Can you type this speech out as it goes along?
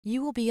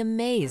You will be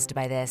amazed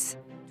by this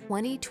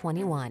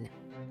 2021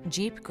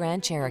 Jeep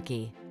Grand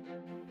Cherokee.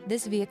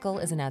 This vehicle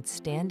is an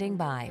outstanding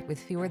buy with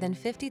fewer than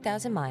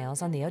 50,000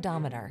 miles on the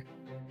odometer.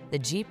 The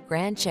Jeep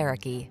Grand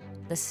Cherokee,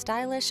 the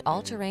stylish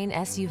all-terrain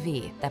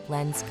SUV that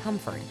blends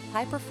comfort,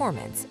 high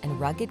performance, and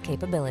rugged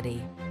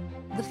capability.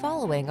 The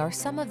following are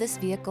some of this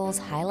vehicle's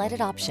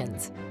highlighted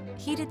options: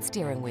 heated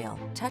steering wheel,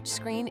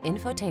 touchscreen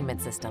infotainment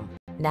system,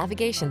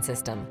 navigation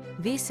system,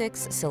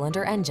 V6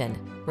 cylinder engine,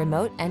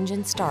 remote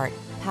engine start,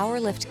 power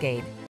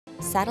liftgate,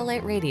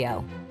 satellite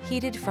radio,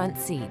 heated front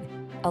seat,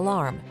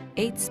 alarm,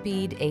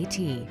 8-speed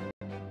AT.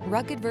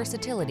 Rugged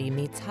versatility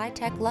meets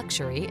high-tech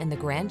luxury in the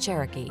Grand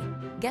Cherokee.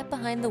 Get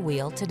behind the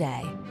wheel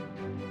today.